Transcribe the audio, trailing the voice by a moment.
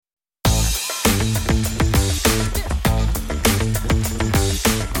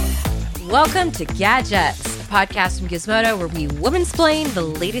Welcome to Gadgets, a podcast from Gizmodo where we womansplain the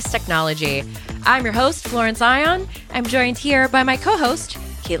latest technology. I'm your host, Florence Ion. I'm joined here by my co-host,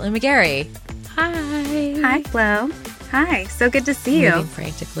 Caitlin McGarry. Hi. Hi, Flo. Hi. So good to see you. Waving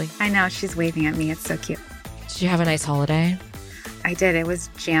frantically. I know. She's waving at me. It's so cute. Did you have a nice holiday? I did. It was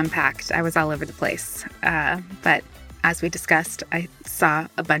jam-packed. I was all over the place. But as we discussed, I saw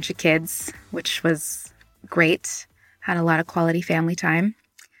a bunch of kids, which was great. Had a lot of quality family time.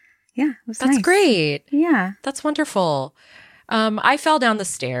 Yeah, it was That's nice. great. Yeah. That's wonderful. I fell down the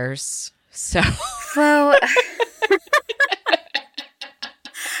stairs, so... Flo,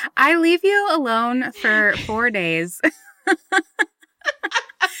 I leave you alone for 4 days.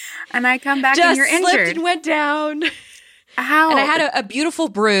 And I come back and you're just injured. slipped and went down. How? And I had a beautiful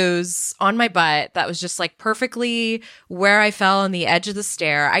bruise on my butt that was just like perfectly where I fell on the edge of the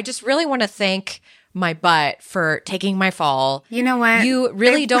stair. I just really want to thank my butt for taking my fall. You know what? You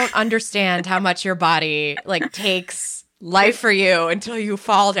really don't understand how much your body like takes life for you until you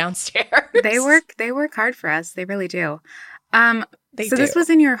fall downstairs. They work hard for us. They really do. They so do. This was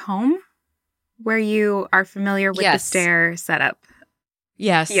in your home where you are familiar with Yes. the stair setup.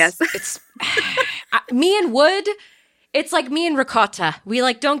 Yes. Yes. It's me and wood. It's like me and ricotta. We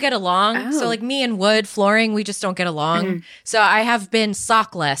like don't get along. Oh. So like me and wood flooring, we just don't get along. Mhm. So I have been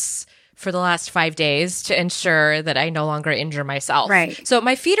sockless for the last 5 days to ensure that I no longer injure myself. Right. So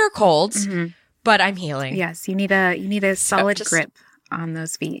my feet are cold, Mhm. but I'm healing. Yes, you need a solid just- grip on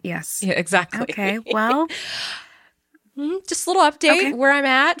those feet. Yes. Yeah, exactly. Okay. Well, Just a little update Okay. where I'm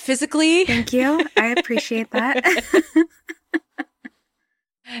at physically. thank you. I appreciate that.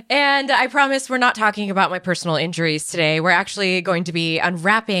 And I promise we're not talking about my personal injuries today. We're actually going to be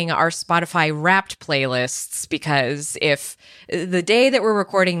unwrapping our Spotify Wrapped playlists because if the day that we're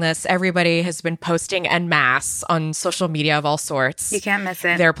recording this, everybody has been posting en masse on social media of all sorts. You can't miss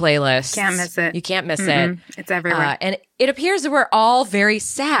it. Their playlists. Can't miss it. You can't miss Mm-mm. it. It's everywhere. And it appears that we're all very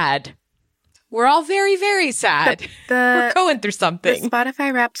sad. We're all very, very sad. We're The going through the something.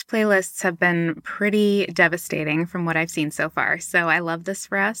 Spotify Wrapped playlists have been pretty devastating from what I've seen so far. So I love this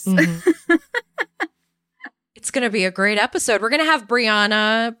for us. Mhm. It's going to be a great episode. We're going to have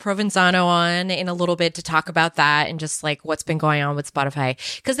Brianna Provenzano on in a little bit to talk about that and just like what's been going on with Spotify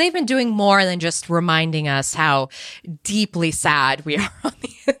because they've been doing more than just reminding us how deeply sad we are on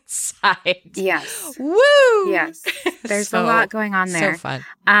the inside. Yes. Woo! Yes. There's So- a lot going on there. So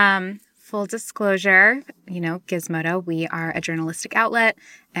fun. Full disclosure, Gizmodo, we are a journalistic outlet,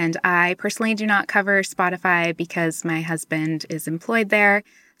 and I personally do not cover Spotify because my husband is employed there.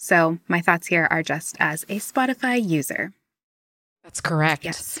 So my thoughts here are just as a Spotify user. That's correct.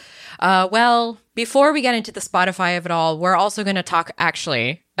 Yes. Well, before we get into the Spotify of it all, we're also going to talk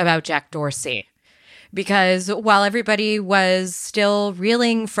actually about Jack Dorsey. Because while everybody was still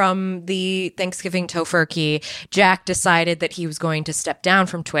reeling from the Thanksgiving tofurkey, Jack decided that he was going to step down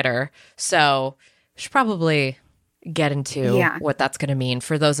from Twitter. So we should probably get into what that's going to mean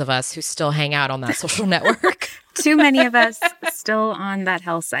for those of us who still hang out on that social network. Too many of us still on that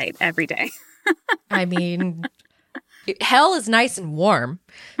hell site every day. I mean, hell is nice and warm.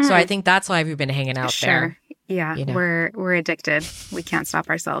 So I think that's why we've been hanging out there. Yeah, You know. we're addicted. We can't stop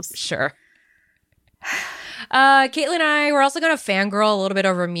ourselves. Sure. Caitlin and I, we're also going to fangirl a little bit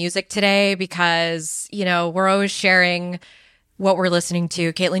over music today because, we're always sharing what we're listening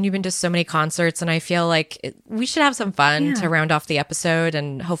to. Caitlin, you've been to so many concerts, and I feel like we should have some fun to round off the episode,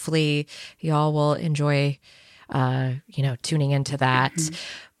 and hopefully y'all will enjoy, tuning into that. Mm-hmm.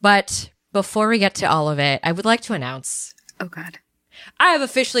 But before we get to all of it, I would like to announce Oh, God. I have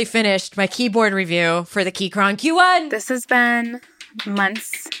officially finished my keyboard review for the Keychron Q1. This has been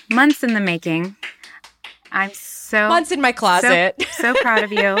months in the making. I'm so Months in my closet. so proud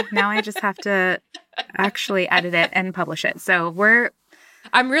of you. Now I just have to actually edit it and publish it. So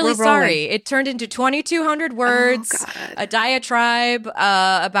I'm really we're rolling. sorry. It turned into 2,200 words, Oh, God. a diatribe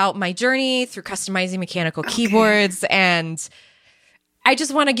about my journey through customizing mechanical keyboards, and I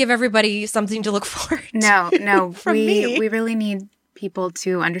just want to give everybody something to look forward to. No, from me. we really need people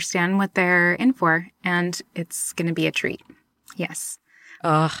to understand what they're in for, and it's going to be a treat. Yes.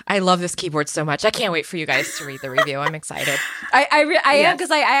 I love this keyboard so much. I can't wait for you guys to read the review. I'm excited. I am Yes.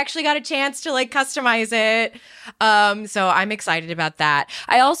 because I actually got a chance to like customize it. So I'm excited about that.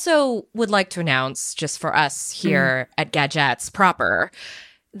 I also would like to announce, just for us here at Gadgets proper,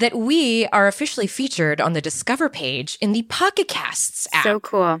 that we are officially featured on the Discover page in the Pocket Casts app. So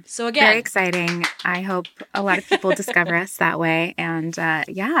cool. So again, Very exciting. I hope a lot of people discover us that way. And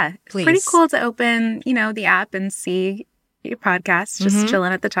it's Please. pretty cool to open, the app and see your podcast just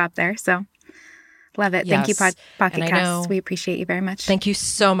chilling at the top there. So Love it. Thank you, Yes. Pocket And I Casts. know- We appreciate you very much. Thank you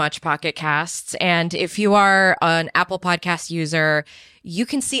so much, Pocket Casts. And if you are an Apple Podcast user, you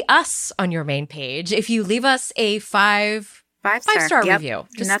can see us on your main page. If you leave us a five-star Yep. review,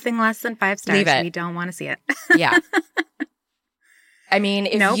 just Nothing less than 5 stars. leave it. We don't want to see it. yeah. I mean,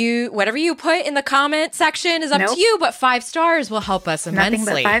 if Nope. whatever you put in the comment section is up Nope. to you, but 5 stars will help us immensely.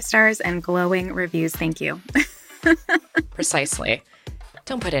 Nothing but 5 stars and glowing reviews. Thank you. Precisely.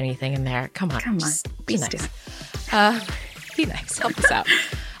 Don't put anything in there. Come on. Come on. Just be Just do nice. Be nice. Help us out.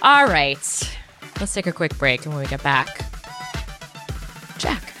 All right. Let's take a quick break, and when we get back,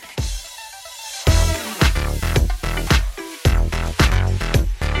 Jack.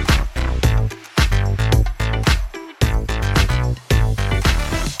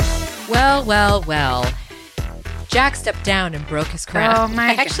 Well. Jack stepped down and broke his crown. Oh, my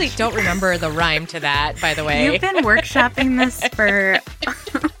I actually don't remember the rhyme to that, by the way. You've been workshopping this for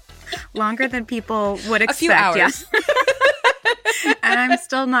longer than people would expect. A few hours. Yeah. And I'm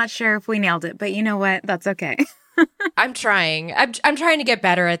still not sure if we nailed it, but you know what? That's okay. I'm trying. I'm trying to get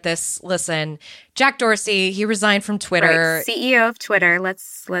better at this. Listen, Jack Dorsey, he resigned from Twitter. Right. CEO of Twitter. Let's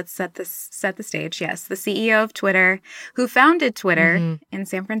set the stage. Yes, the CEO of Twitter, who founded Twitter in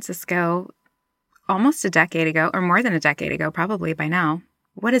San Francisco almost a decade ago, or more than a decade ago, probably by now.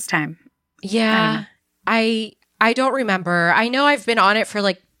 What is time? Yeah, I don't remember. I know I've been on it for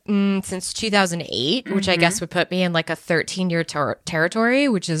like since 2008, which I guess would put me in like a 13-year territory,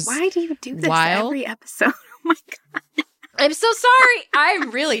 which is Why do you do this wild. every episode? Oh my God. I'm so sorry. I'm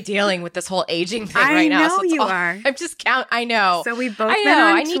really dealing with this whole aging thing I right now. know it's you all- are. I'm just I know. So we've both I been know.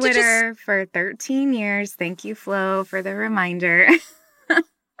 I on need to just- Twitter for 13 years. Thank you, Flo, for the reminder.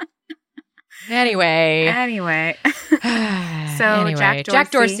 Anyway. Anyway. So Anyway, Jack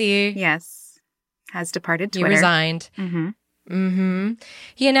Dorsey, Dorsey, yes, has departed he Twitter. resigned.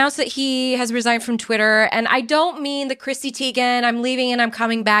 He announced that he has resigned from Twitter. And I don't mean the Chrissy Teigen, I'm leaving and I'm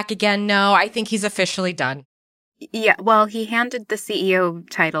coming back again. No, I think he's officially done. Yeah, well, he handed the CEO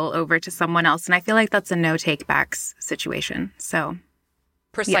title over to someone else, and I feel like that's a no-take-backs situation. So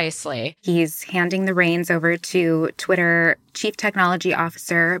Precisely. he's handing the reins over to Twitter Chief Technology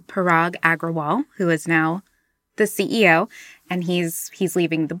Officer Parag Agrawal, who is now the CEO, and he's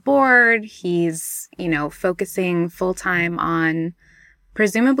leaving the board. He's, focusing full-time on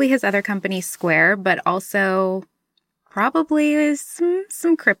presumably his other company, Square, but also probably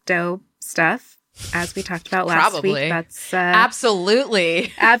some crypto stuff. As we talked about last Probably. week, that's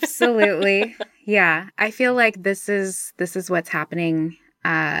Absolutely. absolutely, yeah. I feel like this is what's happening.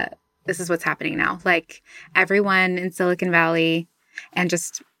 This is what's happening now. Like everyone in Silicon Valley and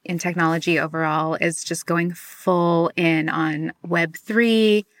just in technology overall is just going full in on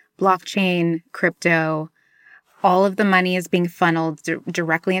Web3, blockchain, crypto. All of the money is being funneled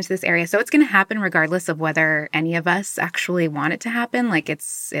directly into this area. So it's going to happen regardless of whether any of us actually want it to happen. Like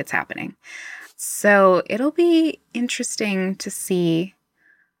it's happening. So it'll be interesting to see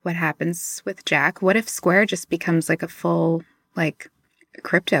what happens with Jack. What if Square just becomes like a full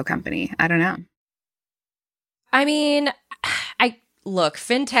crypto company? I don't know. I mean, look,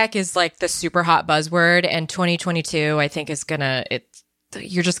 fintech is like the super hot buzzword, and 2022, I think, is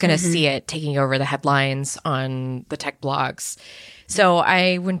you're just gonna see it taking over the headlines on the tech blogs. So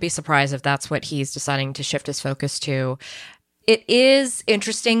I wouldn't be surprised if that's what he's deciding to shift his focus to. It is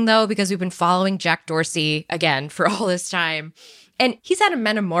interesting, though, because we've been following Jack Dorsey, again, for all this time. And he's had a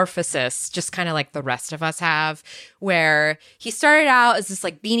metamorphosis, just kind of like the rest of us have, where he started out as this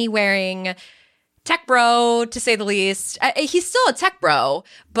like beanie-wearing tech bro, to say the least. He's still a tech bro,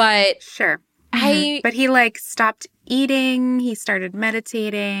 but Sure. But he stopped eating. He started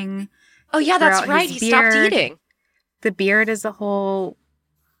meditating. oh yeah, that's Grow out right. his He stopped beard. eating. The beard as a whole.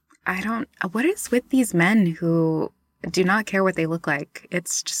 What is with these men who do not care what they look like?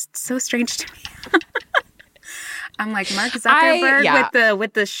 It's just so strange to me. I'm like Mark Zuckerberg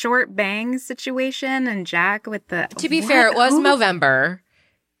with the short bang situation, and Jack with the. To be fair, it was Movember.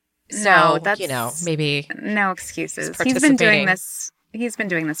 So, No, that's- maybe No excuses. He's He's been doing participating. this. He's been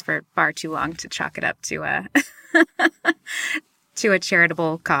doing this for far too long to chalk it up to a to a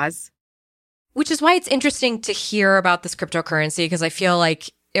charitable cause. which is why it's interesting to hear about this cryptocurrency, because I feel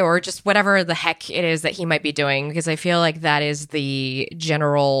like, or just whatever the heck it is that he might be doing, because I feel like that is the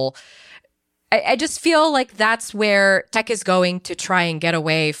general. I just feel like that's where tech is going to try and get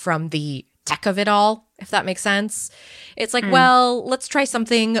away from the tech of it all, if that makes sense. It's like, well, let's try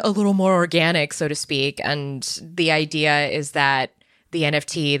something a little more organic, so to speak. And the idea is that the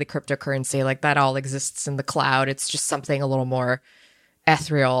NFT, the cryptocurrency, like that all exists in the cloud. It's just something a little more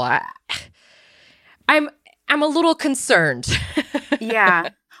ethereal. I'm a little concerned. Yeah.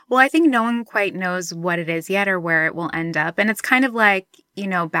 Well, I think no one quite knows what it is yet or where it will end up. And it's kind of like,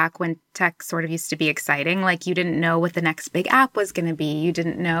 back when tech sort of used to be exciting, like you didn't know what the next big app was going to be. You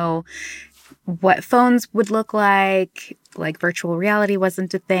didn't know what phones would look like virtual reality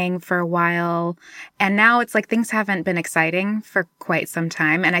wasn't a thing for a while. And now it's like things haven't been exciting for quite some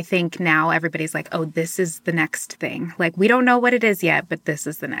time. And I think now everybody's like, oh, this is the next thing. Like, we don't know what it is yet, but this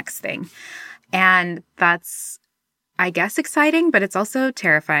is the next thing. And that's, I guess, exciting, but it's also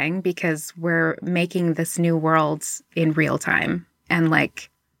terrifying because we're making this new world in real time and like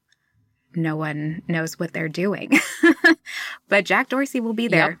no one knows what they're doing. But Jack Dorsey will be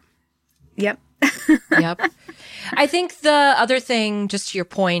there. Yep. Yep. I think the other thing, just to your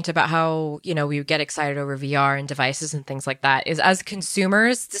point about how, we get excited over VR and devices and things like that, is as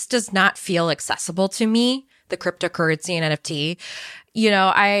consumers, this does not feel accessible to me, the cryptocurrency and NFT.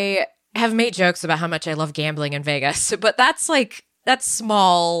 I have made jokes about how much I love gambling in Vegas, but that's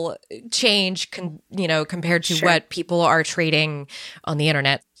small change, compared to what people are trading on the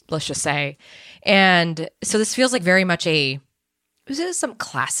internet, let's just say. And so this feels like very much is it some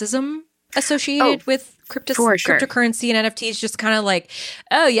classism associated with cryptocurrency and NFTs? Just kind of like,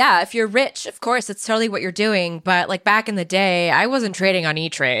 oh yeah, if you're rich, of course, it's totally what you're doing. But like back in the day, I wasn't trading on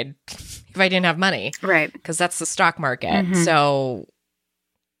E-Trade if I didn't have money. Right. Because that's the stock market. Mm-hmm. So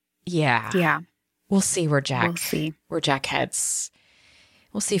yeah. We'll see where Jack heads.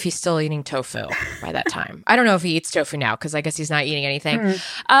 We'll see if he's still eating tofu by that time. I don't know if he eats tofu now because I guess he's not eating anything.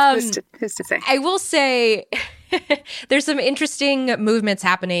 Who's to say? I will say there's some interesting movements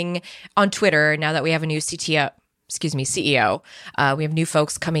happening on Twitter now that we have a new CEO. We have new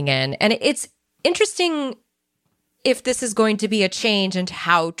folks coming in. And it's interesting if this is going to be a change into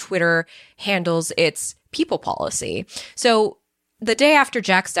how Twitter handles its people policy. So the day after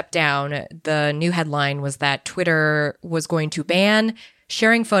Jack stepped down, the new headline was that Twitter was going to ban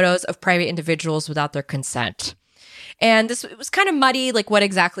sharing photos of private individuals without their consent. And it was kind of muddy, like what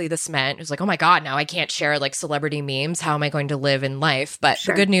exactly this meant. It was like, oh my God, now I can't share like celebrity memes. How am I going to live in life? But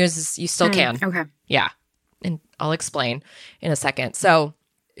the good news is you still can. Okay. Yeah. And I'll explain in a second. So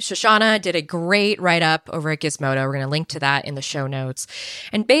Shoshana did a great write-up over at Gizmodo. We're going to link to that in the show notes.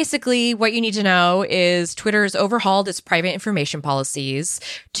 And basically, what you need to know is Twitter's overhauled its private information policies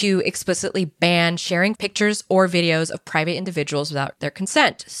to explicitly ban sharing pictures or videos of private individuals without their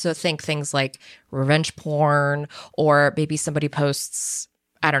consent. So think things like revenge porn, or maybe somebody posts,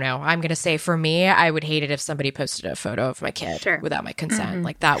 I don't know, I'm going to say for me, I would hate it if somebody posted a photo of my kid without my consent. Mm-hmm.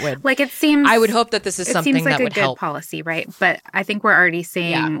 Like that would, like it seems, I would hope that this is something like that would help. It seems like a good policy, right? But I think we're already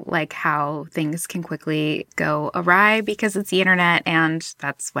seeing like how things can quickly go awry because it's the internet and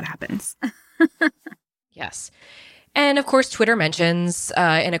that's what happens. Yes. And of course, Twitter mentions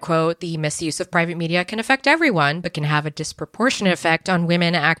in a quote, the misuse of private media can affect everyone, but can have a disproportionate effect on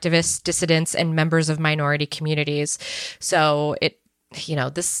women, activists, dissidents, and members of minority communities. So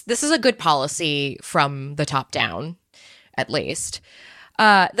this is a good policy from the top down, at least.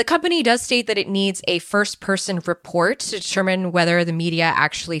 The company does state that it needs a first-person report to determine whether the media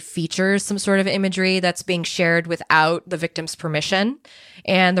actually features some sort of imagery that's being shared without the victim's permission.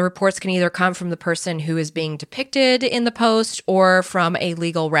 And the reports can either come from the person who is being depicted in the post or from a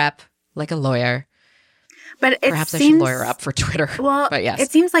legal rep, like a lawyer. But perhaps I should lawyer up for Twitter. Well, but yes. It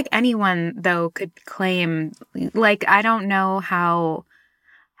seems like anyone, though, could claim, like, I don't know how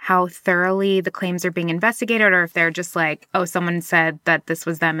thoroughly the claims are being investigated, or if they're just like, oh, someone said that this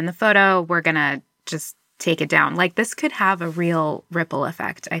was them in the photo, we're going to just take it down. Like, this could have a real ripple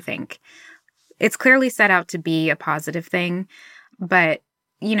effect, I think. It's clearly set out to be a positive thing, but,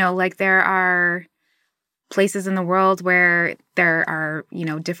 like there are places in the world where there are,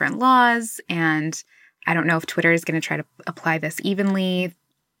 different laws, and I don't know if Twitter is going to try to apply this evenly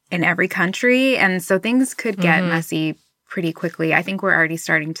in every country. And so things could get messy pretty quickly. I think we're already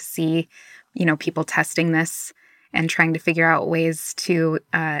starting to see, people testing this and trying to figure out ways to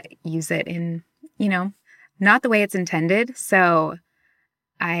use it in, not the way it's intended. So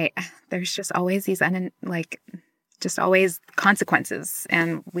there's just always these just always consequences,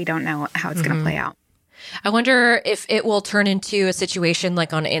 and we don't know how it's going to play out. I wonder if it will turn into a situation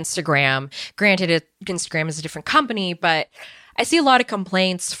like on Instagram. Granted, Instagram is a different company, but I see a lot of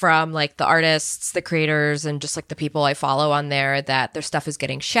complaints from like the artists, the creators, and just like the people I follow on there that their stuff is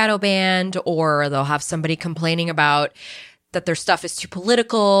getting shadow banned, or they'll have somebody complaining about that their stuff is too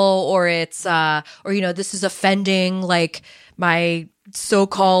political, or it's, this is offending like my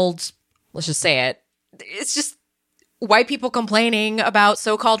so-called, let's just say it. It's just white people complaining about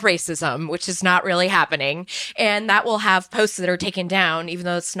so-called racism, which is not really happening. And that will have posts that are taken down, even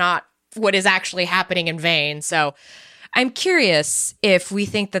though it's not what is actually happening in vain. So I'm curious if we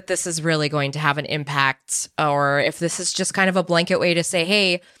think that this is really going to have an impact, or if this is just kind of a blanket way to say,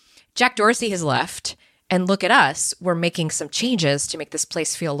 hey, Jack Dorsey has left, and look at us. We're making some changes to make this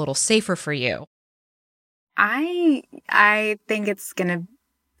place feel a little safer for you. I think it's going to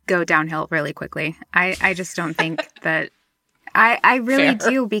go downhill really quickly. I just don't think that I really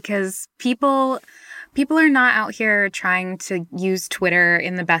do, because people are not out here trying to use Twitter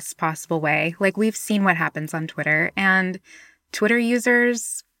in the best possible way. Like, we've seen what happens on Twitter, and Twitter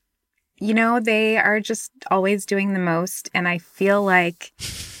users, they are just always doing the most. And I feel like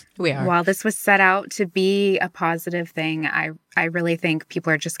while this was set out to be a positive thing, I really think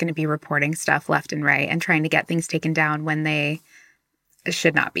people are just going to be reporting stuff left and right and trying to get things taken down when they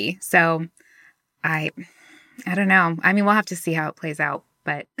should not be. So I don't know. I mean, we'll have to see how it plays out,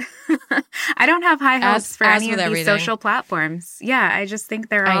 but I don't have high hopes for any of these social platforms. Yeah, I just think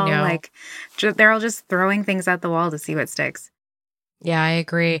they're all just throwing things at the wall to see what sticks. Yeah, I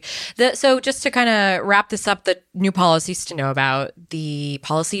agree. So just to kind of wrap this up, the new policies to know about, the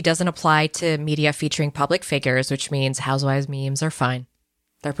policy doesn't apply to media featuring public figures, which means Housewives memes are fine.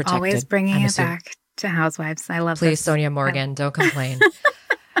 They're protected. Always bringing it back to Housewives. I love Please, Sonia Morgan, don't complain.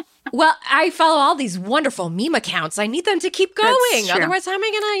 Well, I follow all these wonderful meme accounts. I need them to keep going. Otherwise, how am I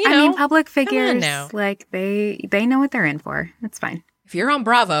going to, I mean, public figures, like, they know what they're in for. It's fine. If you're on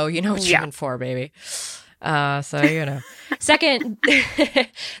Bravo, you know what you're in for, baby. Second,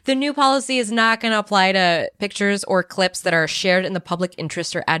 the new policy is not going to apply to pictures or clips that are shared in the public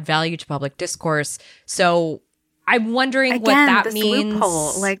interest or add value to public discourse. So I'm wondering what that means.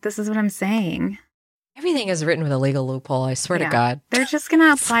 Loophole. Like, this is what I'm saying. Everything is written with a legal loophole, I swear to God. They're just going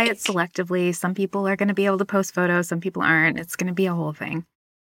to apply it selectively. Some people are going to be able to post photos. Some people aren't. It's going to be a whole thing.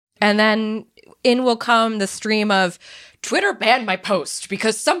 And then in will come the stream of Twitter banned my post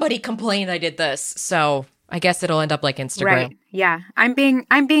because somebody complained I did this. So I guess it'll end up like Instagram. Right. Yeah. I'm being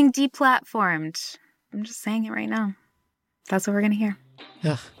deplatformed. I'm just saying it right now. That's what we're going to hear.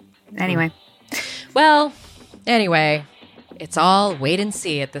 Ugh. Anyway. Well, anyway, it's all wait and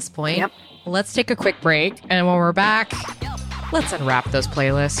see at this point. Yep. Let's take a quick break. And when we're back, let's unwrap those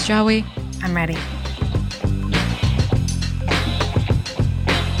playlists, shall we? I'm ready.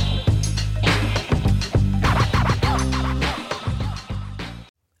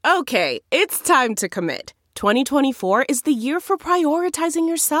 Okay, it's time to commit. 2024 is the year for prioritizing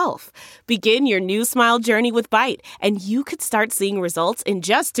yourself. Begin your new smile journey with Byte, and you could start seeing results in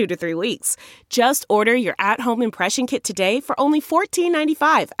just 2 to 3 weeks. Just order your at-home impression kit today for only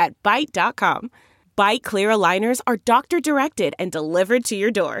 $14.95 at Byte.com. Byte clear aligners are doctor-directed and delivered to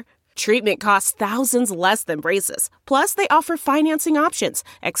your door. Treatment costs thousands less than braces. Plus, they offer financing options,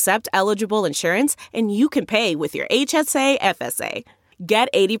 accept eligible insurance, and you can pay with your HSA FSA.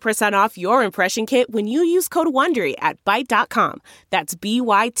 Get 80% off your impression kit when you use code WONDERY at Byte.com. That's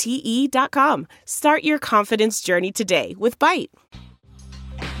BYTE.com. Start your confidence journey today with Byte.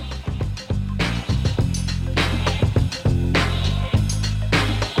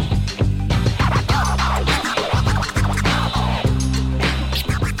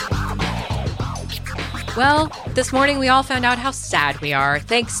 Well, this morning we all found out how sad we are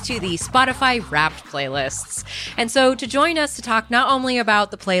thanks to the Spotify Wrapped playlists. And so to join us to talk not only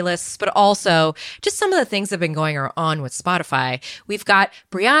about the playlists, but also just some of the things that have been going on with Spotify, we've got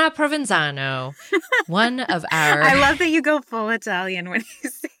Brianna Provenzano, one of our... I love that you go full Italian when you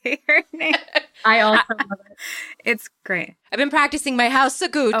say her name. I also love it. It's great. I've been practicing my House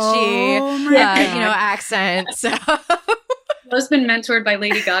Sagucci, accent, so... I've been mentored by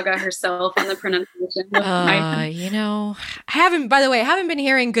Lady Gaga herself on the pronunciation. I haven't been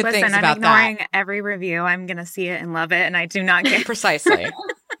hearing good things about that. I'm ignoring every review. I'm going to see it and love it, and I do not get Precisely.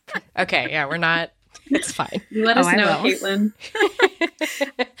 Okay, yeah, we're not, it's fine. You let us know, Caitlin.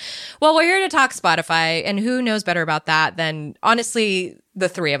 Well, we're here to talk Spotify, and who knows better about that than, honestly, the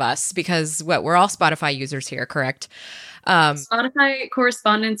three of us, because we're all Spotify users here, correct? Spotify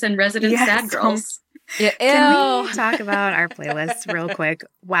correspondents and resident sad girls. Yeah, can we talk about our playlist real quick?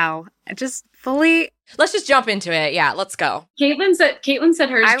 Wow. Just fully... Let's just jump into it. Yeah, let's go. Caitlin said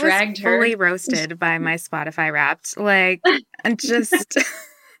hers dragged her. I was fully roasted by my Spotify Wrapped. Like, just...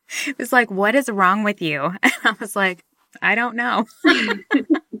 It was like, what is wrong with you? And I was like, I don't know.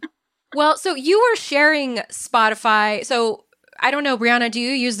 Well, so you were sharing Spotify. So... I don't know, Brianna, do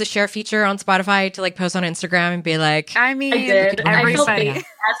you use the share feature on Spotify to like post on Instagram and be like... I mean, I did. everybody...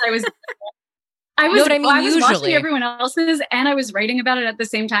 I was usually watching everyone else's and I was writing about it at the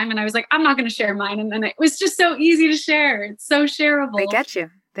same time. And I was like, I'm not going to share mine. And then it was just so easy to share. It's so shareable. They get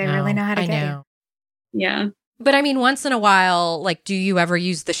you. They really know how to get you. Yeah. But I mean, once in a while, like, do you ever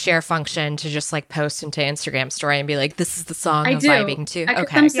use the share function to just like post into Instagram story and be like, this is the song I'm vibing to?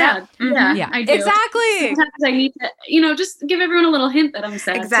 Okay. I'm sad. Yeah, I do. Exactly. Sometimes I need to, just give everyone a little hint that I'm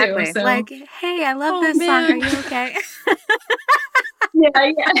sad Exactly. too. So. Like, hey, I love this song. Are you okay? Yeah.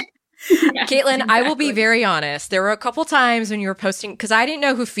 Caitlin, exactly. I will be very honest. There were a couple times when you were posting, because I didn't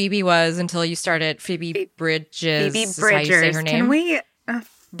know who Phoebe was until you started. Phoebe Bridgers. Phoebe Is how you say her name. Can we...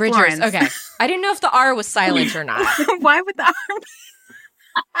 Bridgers. Florence. Okay. I didn't know if the R was silent or not. Why would the R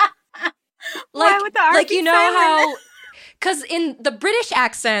be... Why would the R like, be you know silent? how... Because in the British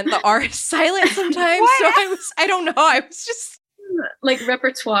accent, the R is silent sometimes. So I don't know. I was just... Like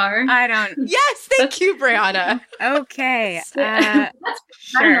repertoire. I don't... Yes, thank you, Brianna. Okay.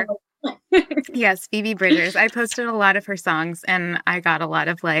 Sure. Yes, Phoebe Bridgers. I posted a lot of her songs and I got a lot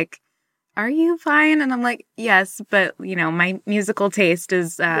of like, are you fine? And I'm like, yes, but my musical taste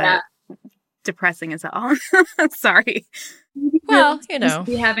is depressing as hell. Sorry. Well, Just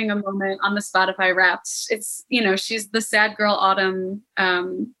be having a moment on the Spotify Wrapped. It's, she's the sad girl autumn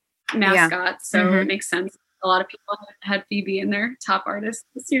mascot. So it makes sense. A lot of people had Phoebe in their top artists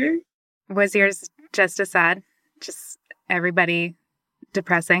this year. Was yours just as sad? Just everybody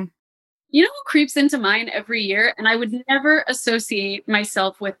depressing? You know who creeps into mine every year? And I would never associate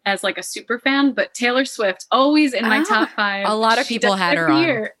myself with as like a super fan, but Taylor Swift, always in my top 5. A lot of people had her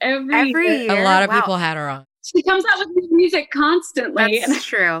on. Every year. A lot of people had her on. She comes out with new music constantly. That's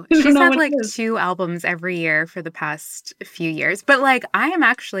true. She's had like 2 albums every year for the past few years. But like, I am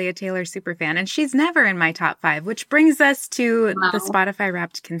actually a Taylor super fan, and she's never in my top 5, which brings us to the Spotify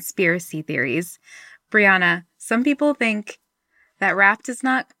Wrapped conspiracy theories. Brianna, some people think that Wrapped is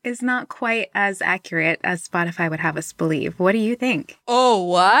not quite as accurate as Spotify would have us believe. What do you think? Oh,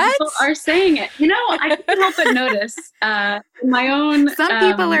 what? People are saying it. I can't help but notice my own.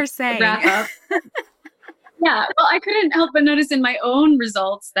 Some people are saying. Wrap up. Yeah, well, I couldn't help but notice in my own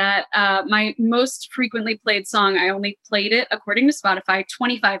results that my most frequently played song, I only played it, according to Spotify,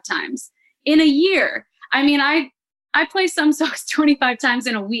 25 times in a year. I mean, I play some songs 25 times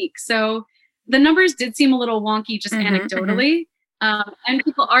in a week. So the numbers did seem a little wonky just anecdotally. And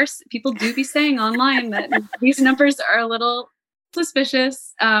people do be saying online that these numbers are a little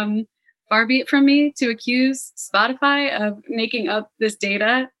suspicious. Far be it from me to accuse Spotify of making up this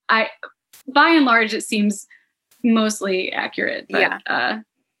data. By and large, it seems mostly accurate. But,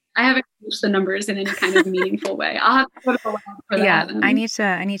 I haven't changed the numbers in any kind of meaningful way. I'll have to put a lab for that. Yeah, I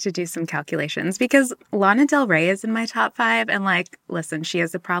need to do some calculations because Lana Del Rey is in my top 5, and like, listen, she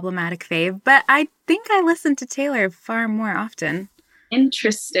is a problematic fave, but I think I listen to Taylor far more often.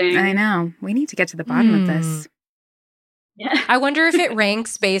 Interesting. I know. We need to get to the bottom of this. Yeah. I wonder if it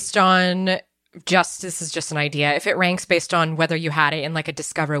ranks based on this is just an idea. If it ranks based on whether you had it in like a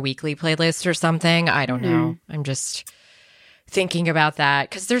Discover Weekly playlist or something, I don't know. I'm just thinking about that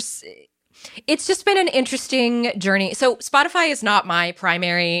because it's just been an interesting journey. So Spotify is not my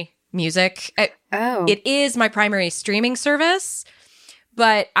primary music. It is my primary streaming service,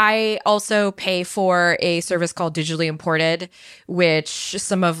 but I also pay for a service called Digitally Imported, which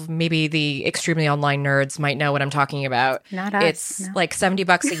some of maybe the extremely online nerds might know what I'm talking about. Not us. It's like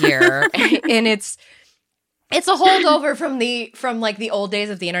 $70 a year, and it's a holdover from like the old days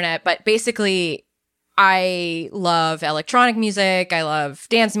of the internet. But basically, I love electronic music, I love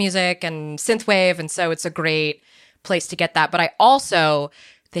dance music and synthwave, and so it's a great place to get that. But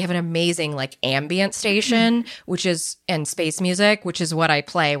they have an amazing like ambient station, and space music, which is what I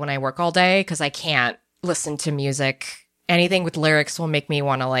play when I work all day because I can't listen to music. Anything with lyrics will make me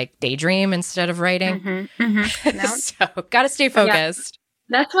want to like daydream instead of writing. So gotta stay focused. Yeah.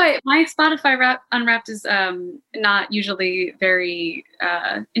 That's why my Spotify Unwrapped is not usually very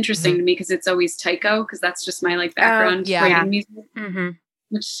interesting to me because it's always Tycho because that's just my like background writing music,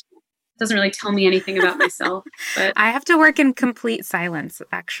 which doesn't really tell me anything about myself. But I have to work in complete silence,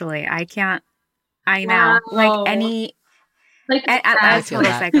 actually. I can't. I know. Like any... I'm a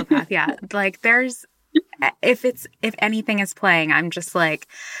total psychopath, yeah. Like there's... If anything is playing, I'm just like,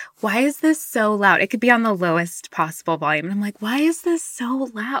 why is this so loud? It could be on the lowest possible volume. And I'm like, why is this so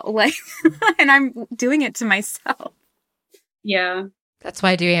loud? Like, and I'm doing it to myself. Yeah. That's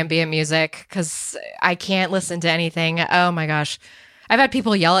why I do ambient music because I can't listen to anything. Oh my gosh. I've had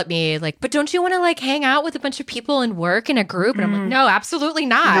people yell at me like, but don't you want to like hang out with a bunch of people and work in a group? And I'm like, no, absolutely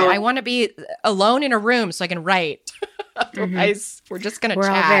not. No. I want to be alone in a room so I can write. Otherwise, we're just going to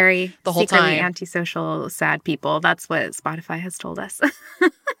chat all very the whole secretly time. Antisocial, sad people. That's what Spotify has told us.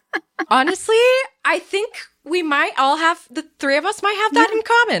 Honestly, I think we might all have, the 3 of us might have that in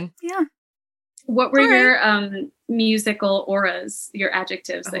common. Yeah. What were your musical auras, your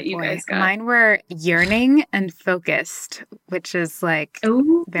adjectives that you guys got? Mine were yearning and focused, which is like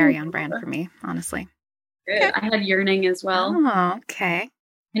very on brand for me, honestly. Good. I had yearning as well. Oh, okay.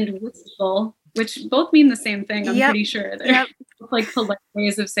 And wistful, which both mean the same thing, I'm pretty sure. They're like polite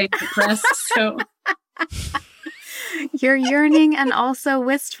ways of saying depressed. So you're yearning and also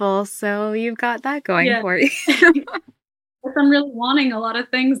wistful, so you've got that going for you. I'm really wanting a lot of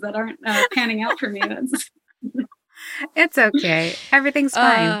things that aren't panning out for me. It's okay. Everything's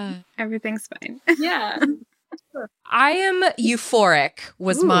fine. Everything's fine. Yeah. I am euphoric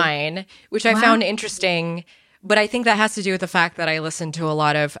was mine, which I found interesting. But I think that has to do with the fact that I listen to a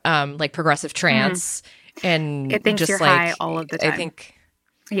lot of like progressive trance, and it thinks just you're like high all of the time. I think,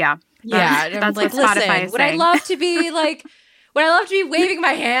 yeah. I'm like, listen, would I love to be like, would I love to be waving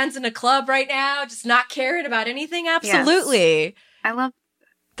my hands in a club right now, just not caring about anything? Absolutely. Yes. I love.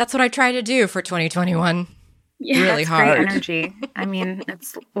 That's what I try to do for 2021. Yeah, really that's hard. Great energy. I mean,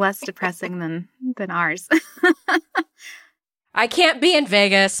 it's less depressing than ours. I can't be in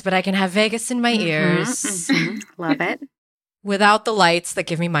Vegas, but I can have Vegas in my ears. Love it. Without the lights that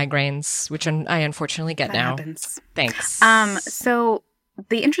give me migraines, which I unfortunately get that now. Happens. Thanks. So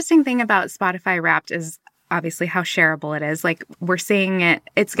the interesting thing about Spotify Wrapped is obviously how shareable it is. Like we're seeing it,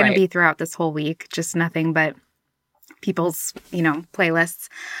 it's going to be throughout this whole week, just nothing but people's, playlists.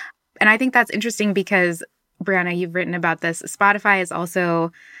 And I think that's interesting because Brianna, you've written about this. Spotify is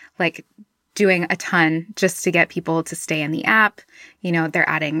also like doing a ton just to get people to stay in the app. They're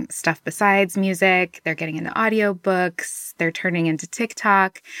adding stuff besides music. They're getting into audiobooks. They're turning into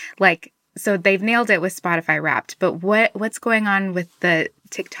TikTok. So they've nailed it with Spotify Wrapped. But what's going on with the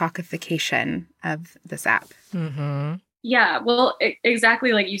TikTokification of this app? Mm-hmm. Yeah, well,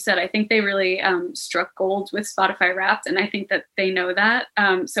 exactly like you said, I think they really struck gold with Spotify Wrapped, and I think that they know that.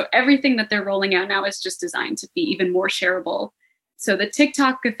 So everything that they're rolling out now is just designed to be even more shareable. So the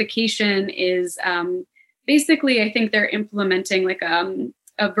TikTokification is basically, I think they're implementing like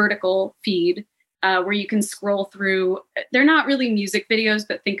a vertical feed where you can scroll through. They're not really music videos,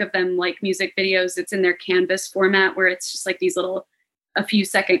 but think of them like music videos. It's in their Canvas format where it's just like these a few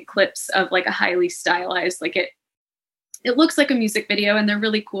second clips of like a highly stylized, like it looks like a music video, and they're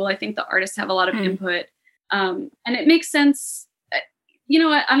really cool. I think the artists have a lot of input. And it makes sense. You know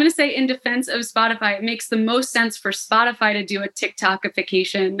what? I'm going to say in defense of Spotify, it makes the most sense for Spotify to do a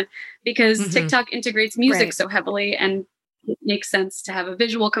TikTokification because TikTok integrates music so heavily, and it makes sense to have a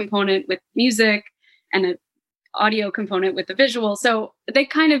visual component with music and an audio component with the visual. So they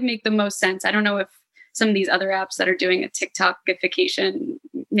kind of make the most sense. I don't know if some of these other apps that are doing a TikTokification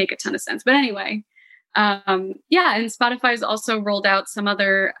make a ton of sense. But anyway, and Spotify's also rolled out some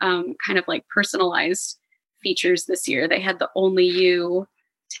other kind of like personalized features this year. They had the Only You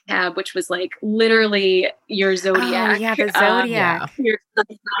tab, which was like literally your zodiac. Oh, yeah, the zodiac. Your sun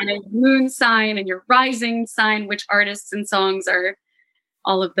sign and moon sign and your rising sign, which artists and songs are,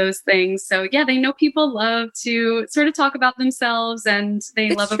 all of those things. So yeah, they know people love to sort of talk about themselves, and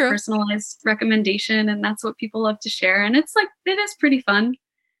they love a personalized recommendation, and that's what people love to share. And it's like, it is pretty fun.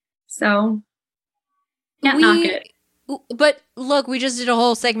 So can't knock it. But look, we just did a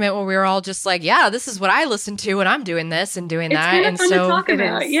whole segment where we were all just like, yeah, this is what I listen to, and I'm doing this and doing that. Kind of and fun so to talk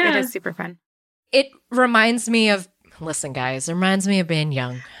about. It is super fun. It reminds me of, listen, guys, it reminds me of being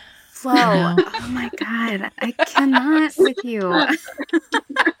young. Flo, oh my God, I cannot with you.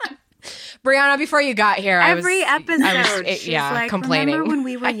 Brianna, before you got here, every episode, she's like, complaining. Remember when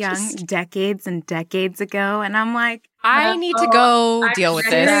we were young, decades and decades ago? And I'm like, I need to go deal with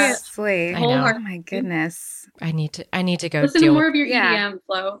this. Seriously, I know. Oh my goodness. I need to go listen deal to more with of your EDM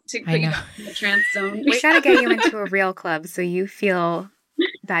flow to put you back in the trance zone. We got to get you into a real club so you feel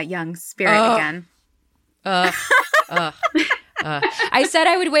that young spirit again. I said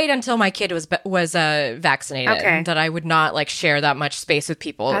I would wait until my kid was vaccinated, that I would not like share that much space with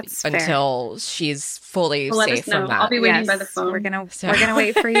people until she's fully safe from that. I'll be waiting by the phone. We're gonna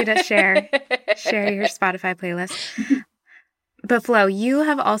wait for you to share your Spotify playlist. But Flo, you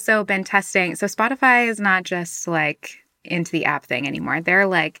have also been testing. So Spotify is not just like into the app thing anymore. They're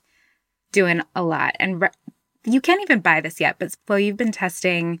like doing a lot, and you can't even buy this yet. But Flo, you've been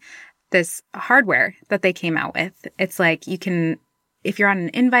testing this hardware that they came out with. It's like you can, if you're on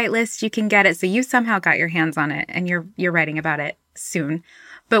an invite list, you can get it. So you somehow got your hands on it, and you're writing about it soon.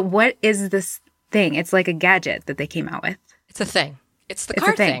 But what is this thing? It's like a gadget that they came out with. It's a thing. It's the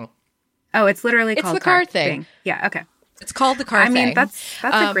car thing. Oh, it's literally called the car thing. Yeah, okay. It's called the car thing. I mean, that's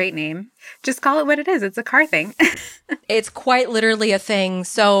a great name. Just call it what it is. It's a car thing. It's quite literally a thing.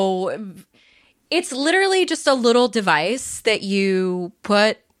 So it's literally just a little device that you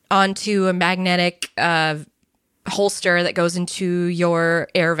put onto a magnetic holster that goes into your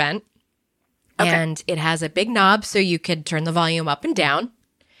air vent. Okay. And it has a big knob so you can turn the volume up and down.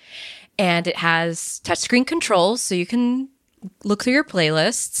 And it has touchscreen controls so you can look through your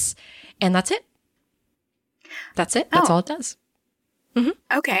playlists. And that's it. That's it. That's all it does.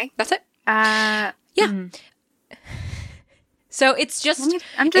 Okay. That's it. Yeah. So it's just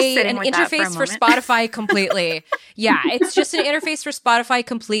I'm just an sitting with that interface for a for moment. Spotify completely. Yeah, it's just an interface for Spotify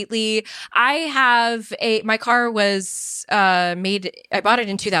completely. I have my car was I bought it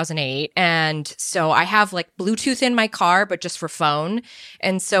in 2008. And so I have like Bluetooth in my car, but just for phone.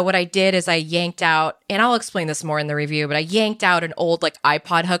 And so what I did is I yanked out, and I'll explain this more in the review, but I yanked out an old like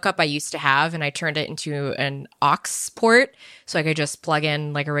iPod hookup I used to have, and I turned it into an aux port so I could just plug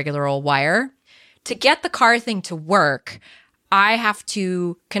in like a regular old wire. To get the car thing to work, I have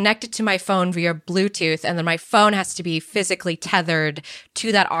to connect it to my phone via Bluetooth, and then my phone has to be physically tethered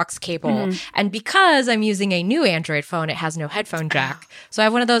to that aux cable. And because I'm using a new Android phone, it has no headphone jack. So I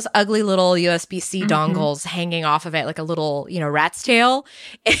have one of those ugly little USB-C dongles hanging off of it like a little, rat's tail.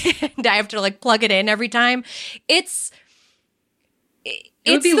 And I have to like plug it in every time. It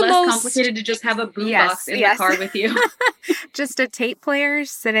would be the less most complicated to just have a boombox Yes, in yes. the car with you. Just a tape player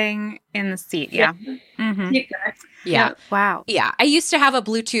sitting in the seat. Yeah. Exactly. Yeah. Wow. Yeah. I used to have a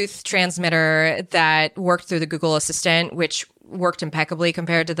Bluetooth transmitter that worked through the Google Assistant, which worked impeccably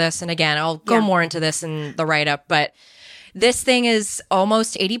compared to this. And again, I'll go more into this in the write-up, but this thing is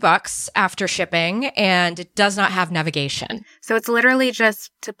almost $80 after shipping, and it does not have navigation. So it's literally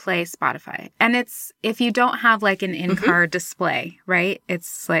just to play Spotify. And it's, if you don't have like an in-car display, right?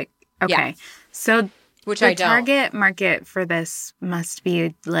 It's like, okay. Yeah. So Which the I don't. target market for this must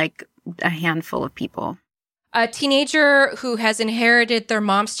be like a handful of people. A teenager who has inherited their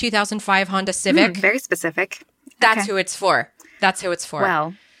mom's 2005 Honda Civic. Very specific. That's Okay. who it's for. That's who it's for.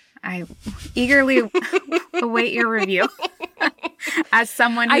 Well, I eagerly await your review. As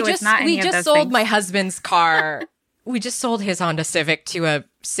someone who is not any we of just those sold things. my husband's car. We just sold his Honda Civic to a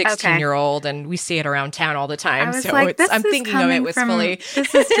 16-year-old, and we see it around town all the time. I was So like, this I'm is thinking of it coming wistfully.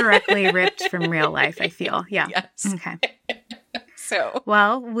 This is directly ripped from real life, I feel. Yeah. Yes. Okay. So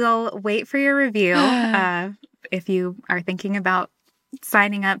Well, we'll wait for your review. If you are thinking about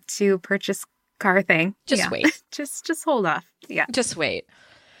signing up to purchase car thing, just wait. just hold off. Yeah. Just wait.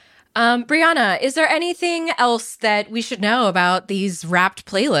 Brianna, is there anything else that we should know about these Wrapped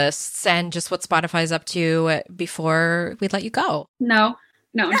playlists and just what Spotify's up to before we let you go? No,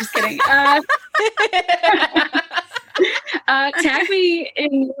 I'm just kidding. Tag me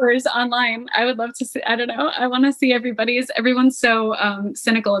in yours online. I would love to see. I don't know. I want to see everybody's. Everyone's so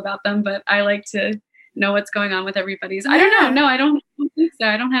cynical about them, but I like to know what's going on with everybody's. I don't know. No, I don't think so.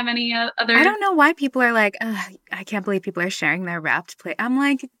 I don't have any other. I don't know why people are like, I can't believe people are sharing their Wrapped play. I'm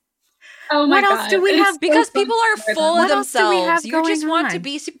like, Oh my What God. else do we It's have? Because so people are fun. full of What else do we have themselves. You just going want to on?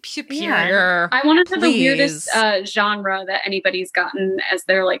 be superior. I want to know the Please. weirdest genre that anybody's gotten as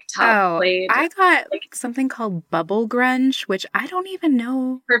their like top played. I got like something called bubble grunge, which I don't even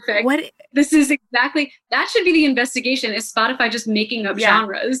know Perfect. what. This is exactly that should be the investigation. Is Spotify just making up Yeah.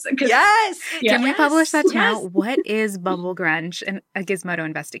 genres? 'Cause- Yes. Yeah. Can we publish that tomorrow? Yes. What is bubble grunge? And a Gizmodo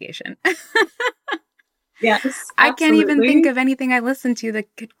investigation. Yes. I can't even absolutely. think of anything I listen to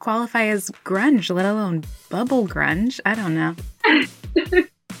that could qualify as grunge, let alone bubble grunge. I don't know.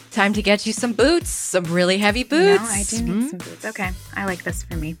 Time to get you some boots, some really heavy boots. No, I do need some boots. Okay, I like this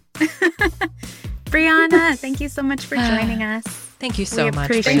for me. Brianna, thank you so much for joining us. Thank you so We much.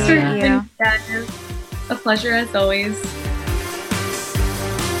 appreciate Thanks for Brianna. you. having me. That is a pleasure as always.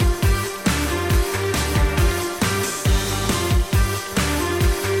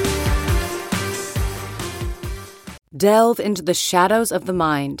 Delve into the shadows of the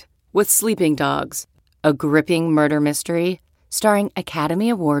mind with Sleeping Dogs, a gripping murder mystery starring Academy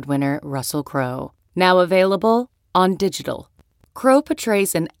Award winner Russell Crowe. Now available on digital. Crowe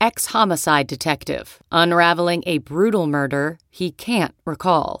portrays an ex-homicide detective unraveling a brutal murder he can't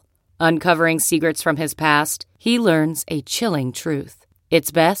recall. Uncovering secrets from his past, he learns a chilling truth.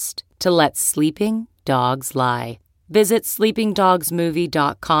 It's best to let sleeping dogs lie. Visit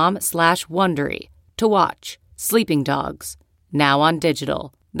sleepingdogsmovie.com/Wondery to watch Sleeping Dogs, now on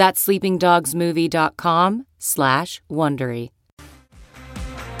digital. That's sleepingdogsmovie.com/Wondery.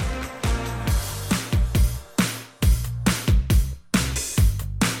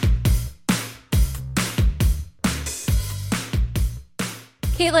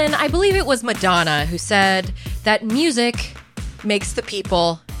 Caitlin, I believe it was Madonna who said that music makes the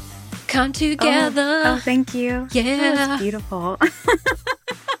people come together. Oh, thank you. Yeah. That was beautiful.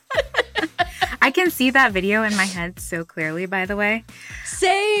 I I can see that video in my head so clearly, by the way.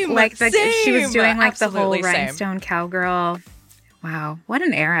 Same. Like same. She was doing like Absolutely the whole same. rhinestone cowgirl. Wow, what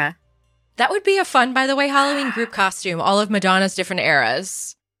an era. That would be a fun, by the way, Halloween group costume. All of Madonna's different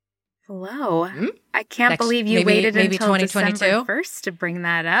eras. Hello. I can't believe you maybe waited until 2022? December 1st to bring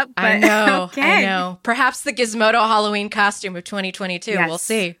that up. But I know. okay. I know. Perhaps the Gizmodo Halloween costume of 2022. Yes, We'll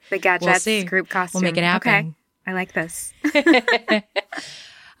see. The Gadgets We'll see. group costume. We'll make it happen. Okay. I like this.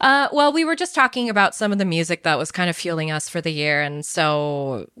 Well, we were just talking about some of the music that was kind of fueling us for the year. And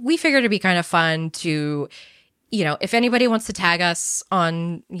so we figured it'd be kind of fun to, if anybody wants to tag us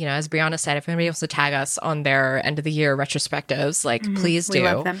on, as Brianna said, if anybody wants to tag us on their end of the year retrospectives, please do. We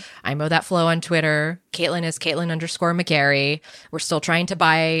love them. I Mow That Flow on Twitter. Caitlin is Caitlin_McGarry. We're still trying to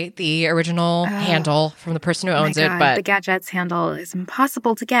buy the original handle from the person who owns it. But the Gadgets handle is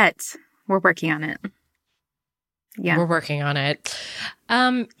impossible to get. We're working on it. Yeah. We're working on it.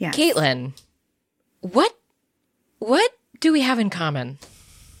 Yes. Caitlin, what do we have in common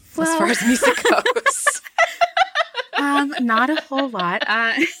as far as music goes? Not a whole lot.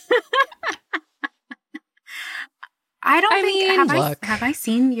 I don't think have I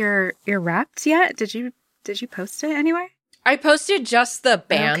seen your Wrapped yet? Did you post it anywhere? I posted just the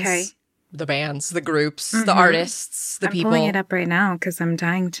bands. Okay. The bands, the groups, the artists, the people. I'm pulling it up right now because I'm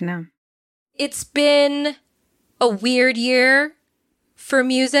dying to know. It's been a weird year for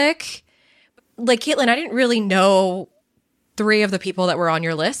music. Caitlin, I didn't really know 3 of the people that were on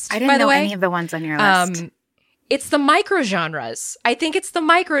your list. I didn't know any of the ones on your list. It's the microgenres. I think it's the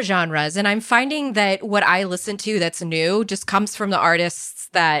microgenres. And I'm finding that what I listen to that's new just comes from the artists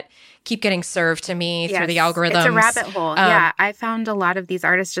that keep getting served to me through the algorithms. It's a rabbit hole. Yeah, I found a lot of these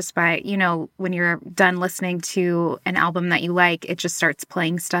artists just by, when you're done listening to an album that you like, it just starts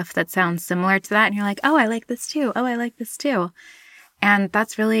playing stuff that sounds similar to that. And you're like, oh, I like this too. Oh, I like this too. And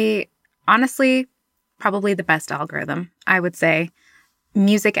that's really, honestly, probably the best algorithm, I would say.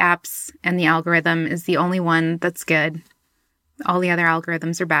 Music apps and the algorithm is the only one that's good. All the other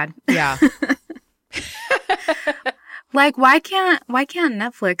algorithms are bad. Yeah. Why can't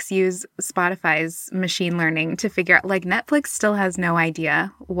Netflix use Spotify's machine learning to figure out, Netflix still has no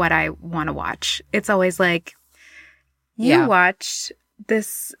idea what I want to watch. It's always like, you watched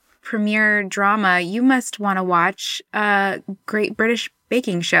this premiere drama, you must want to watch a Great British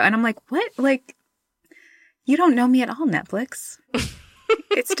Baking Show. And I'm like, what? You don't know me at all, Netflix.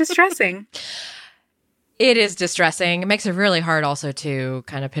 It's distressing. It is distressing. It makes it really hard also to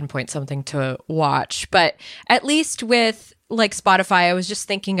kind of pinpoint something to watch. But at least with Spotify, I was just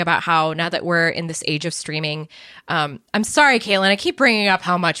thinking about how now that we're in this age of streaming, I'm sorry, Caitlin, I keep bringing up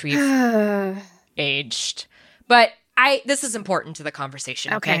how much we've aged. But this is important to the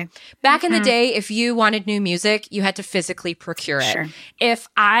conversation, okay? Back in the day, if you wanted new music, you had to physically procure it. Sure. If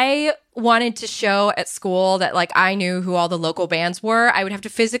I wanted to show at school that I knew who all the local bands were, I would have to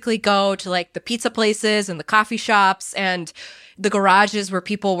physically go to the pizza places and the coffee shops and the garages where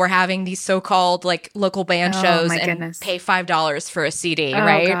people were having these so-called local band shows and pay $5 for a CD,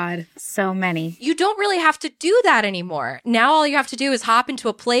 right? Oh God, so many. You don't really have to do that anymore. Now all you have to do is hop into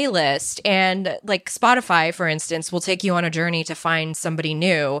a playlist, and Spotify, for instance, will take you on a journey to find somebody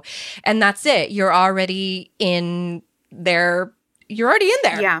new, and that's it. You're already in there. You're already in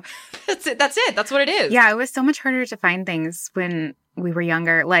there. Yeah. That's it. That's what it is. Yeah, it was so much harder to find things when we were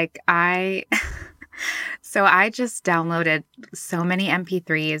younger. So I just downloaded so many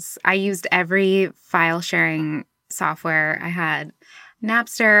MP3s. I used every file sharing software. I had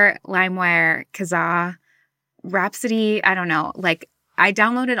Napster, LimeWire, Kazaa, Rhapsody. I don't know. I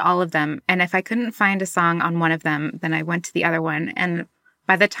downloaded all of them. And if I couldn't find a song on one of them, then I went to the other one. And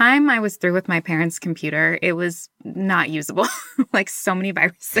by the time I was through with my parents' computer, it was not usable. So many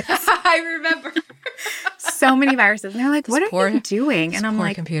viruses. I remember. So many viruses. And they're like, what are you doing? And I'm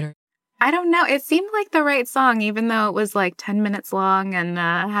like, computer. I don't know. It seemed like the right song, even though it was 10 minutes long and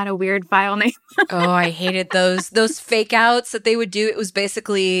had a weird file name. Oh, I hated those fake outs that they would do. It was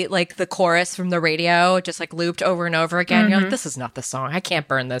basically the chorus from the radio, just looped over and over again. You're like, this is not the song. I can't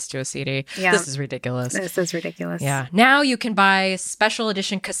burn this to a CD. Yeah. This is ridiculous. This is ridiculous. Yeah. Now you can buy special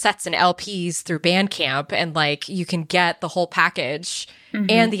edition cassettes and LPs through Bandcamp, and you can get the whole package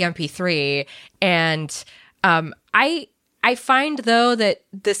and the MP3. And I find, though, that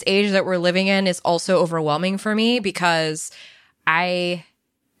this age that we're living in is also overwhelming for me because I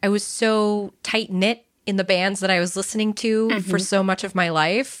was so tight-knit in the bands that I was listening to for so much of my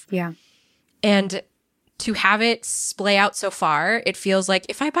life. Yeah. And to have it splay out so far, it feels like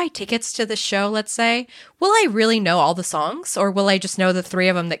if I buy tickets to the show, let's say, will I really know all the songs, or will I just know the 3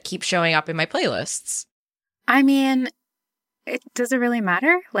 of them that keep showing up in my playlists? I mean, it doesn't really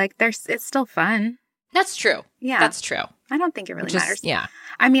matter. Like it's still fun. That's true. Yeah. That's true. I don't think it really matters. Yeah.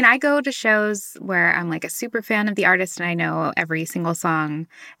 I mean, I go to shows where I'm like a super fan of the artist and I know every single song.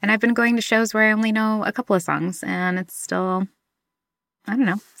 And I've been going to shows where I only know a couple of songs and it's still, I don't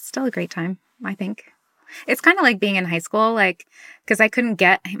know, still a great time, I think. It's kind of like being in high school, like, because I couldn't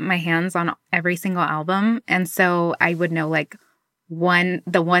get my hands on every single album. And so I would know like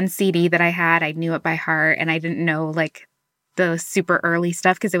the one CD that I had, I knew it by heart and I didn't know like the super early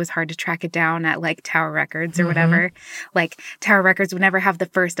stuff because it was hard to track it down at like Tower Records or whatever. Like Tower Records would never have the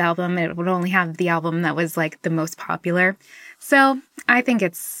first album. It would only have the album that was like the most popular. So I think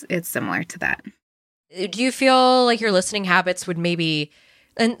it's similar to that. Do you feel like your listening habits would maybe,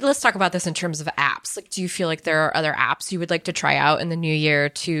 and let's talk about this in terms of apps. Like, do you feel like there are other apps you would like to try out in the new year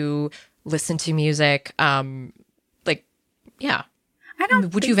to listen to music? Yeah.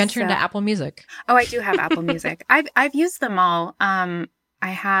 Would you venture into Apple Music? Oh, I do have Apple Music. I've used them all. I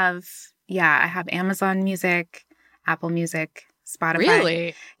have Amazon Music, Apple Music, Spotify.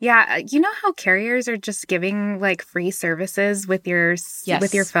 Really? Yeah. You know how carriers are just giving like free services with your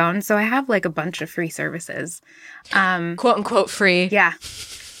phone? So I have like a bunch of free services. Quote unquote free. Yeah.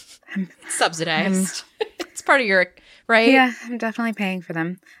 Subsidized. It's part of your, right? Yeah, I'm definitely paying for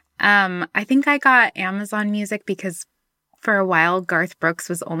them. I think I got Amazon Music because for a while, Garth Brooks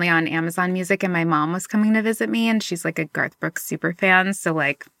was only on Amazon Music and my mom was coming to visit me and she's like a Garth Brooks super fan. So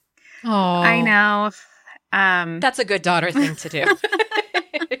like, I know. That's a good daughter thing to do.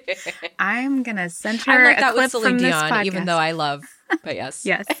 I'm going to send her like that a clip with Celine from this Dion, podcast. even though I love, but yes.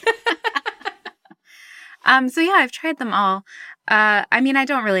 Yes. So yeah, I've tried them all. I mean, I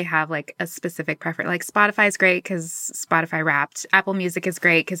don't really have like a specific preference. Like Spotify is great because Spotify Wrapped. Apple Music is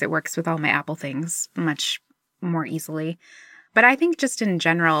great because it works with all my Apple things much more easily. But I think just in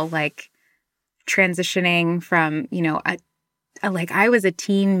general, like transitioning from, you know, like I was a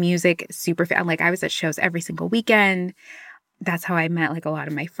teen music super fan. Like I was at shows every single weekend. That's how I met like a lot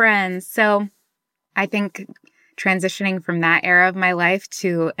of my friends. So I think transitioning from that era of my life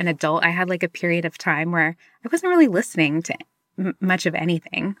to an adult, I had like a period of time where I wasn't really listening to much of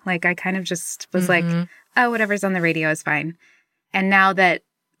anything. Like I kind of just was like, oh, whatever's on the radio is fine. And now that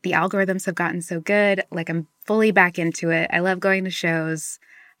the algorithms have gotten so good, like I'm fully back into it. I love going to shows.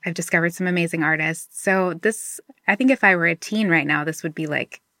 I've discovered some amazing artists. So this, I think if I were a teen right now, this would be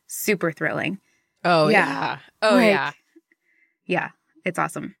like super thrilling. Oh, yeah. Oh, like, yeah. Yeah, it's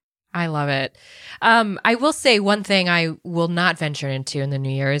awesome. I love it. I will say one thing I will not venture into in the new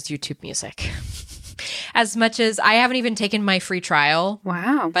year is YouTube Music. As much as I haven't even taken my free trial,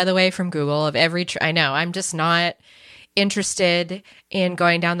 wow, by the way, from Google of every, I know, I'm just not interested in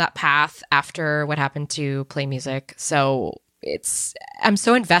going down that path after what happened to Play Music. So I'm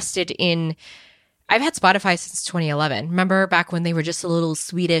so invested in, I've had Spotify since 2011. Remember back when they were just a little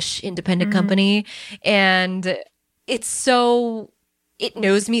Swedish independent company? And it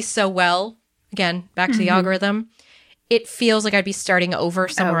knows me so well. Again, back to the algorithm. It feels like I'd be starting over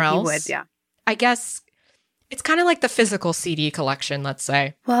somewhere else. You would, yeah. I guess it's kind of like the physical CD collection, let's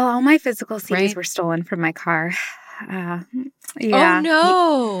say. Well, all my physical CDs right? were stolen from my car. Yeah. Oh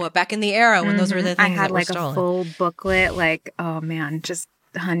no! Back in the era when those were the things I had that were like stolen. a full booklet, like, oh man, just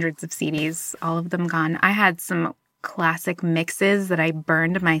hundreds of CDs, all of them gone. I had some classic mixes that I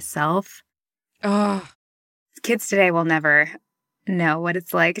burned myself. Oh, Kids today will never know what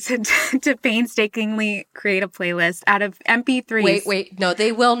it's like to painstakingly create a playlist out of MP3s. wait. No,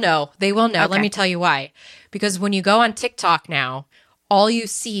 they will know. They will know. Okay. Let me tell you why. Because when you go on TikTok now, all you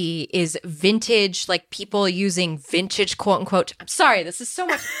see is vintage, like people using vintage, quote unquote. I'm sorry, this is so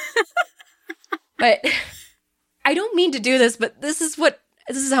much. But I don't mean to do this, but this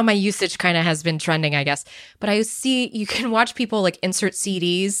is how my usage kind of has been trending, I guess. But I see you can watch people like insert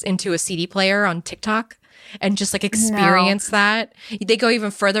CDs into a CD player on TikTok and just like experience that. They go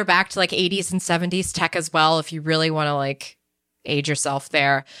even further back to like 80s and 70s tech as well if you really want to like age yourself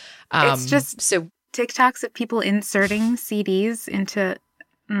there. It's just so TikToks of people inserting CDs into,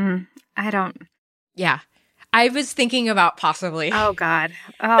 I don't. Yeah. I was thinking about possibly Oh, God.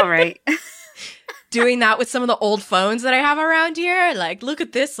 All right. doing that with some of the old phones that I have around here. Like, look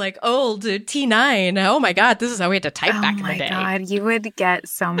at this, like old T9. Oh my God, this is how we had to type back in the day. Oh my God, you would get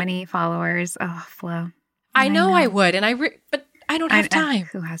so many followers. Oh, Flo. I know I would, but I don't have time.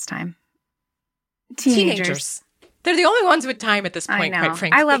 Who has time? Teenagers. They're the only ones with time at this I point, know. quite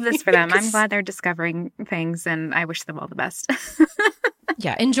frankly. I love this for them. I'm glad they're discovering things, and I wish them all the best.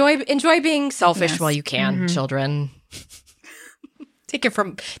 Yeah, enjoy being selfish Yes. while you can, children. Take it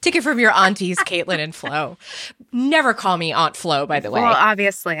from your aunties, Caitlin and Flo. Never call me Aunt Flo, by the way. Well,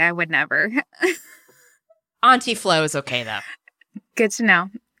 obviously, I would never. Auntie Flo is okay, though. Good to know.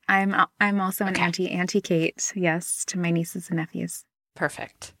 I'm also an Auntie Kate. Yes, to my nieces and nephews.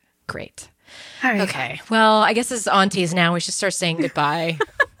 Perfect. Great. All right. Okay. Well, I guess as aunties now, we should start saying goodbye,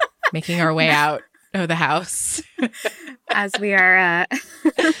 making our way out of the house. As we are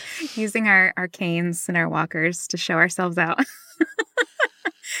using our canes and our walkers to show ourselves out.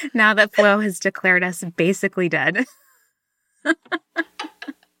 Now that Flo has declared us basically dead.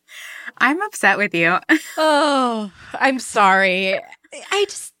 I'm upset with you. Oh, I'm sorry.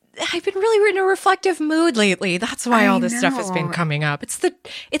 I've been really in a reflective mood lately. That's why all this stuff has been coming up. It's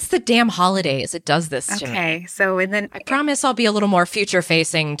the damn holidays. It does this to me. Okay, so and then I promise I'll be a little more future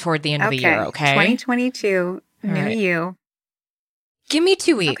facing toward the end of the year. Okay, 2022, new you. Give me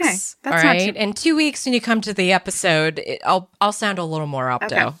 2 weeks. Okay, that's all right. In 2 weeks, when you come to the episode, I'll sound a little more up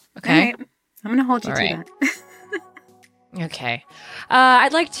though. Okay, all right. I'm gonna hold you to that. Okay.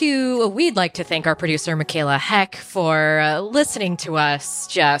 We'd like to thank our producer, Michaela Heck, for listening to us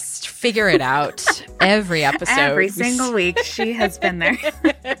just figure it out every episode. Every single week. She has been there.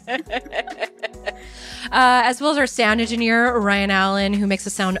 As well as our sound engineer, Ryan Allen, who makes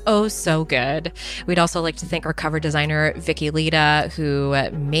us sound oh so good. We'd also like to thank our cover designer, Vicky Lita, who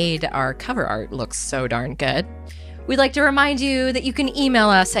made our cover art look so darn good. We'd like to remind you that you can email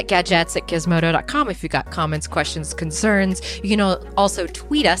us at gadgets@gizmodo.com if you've got comments, questions, concerns. You can also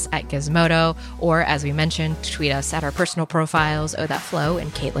tweet us at Gizmodo, or as we mentioned, tweet us at our personal profiles, OThatFlo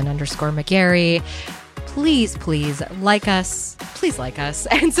and Caitlin_McGarry. Please like us. Please like us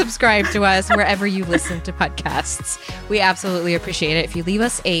and subscribe to us wherever you listen to podcasts. We absolutely appreciate it. If you leave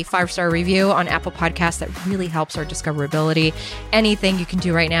us a 5-star review on Apple Podcasts, that really helps our discoverability. Anything you can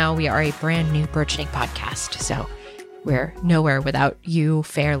do right now. We are a brand new burgeoning podcast, so we're nowhere without you,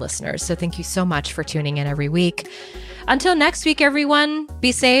 fair listeners. So thank you so much for tuning in every week. Until next week, everyone,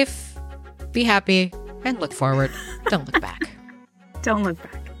 be safe, be happy, and look forward. Don't look back. Don't look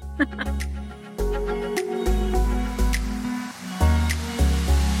back.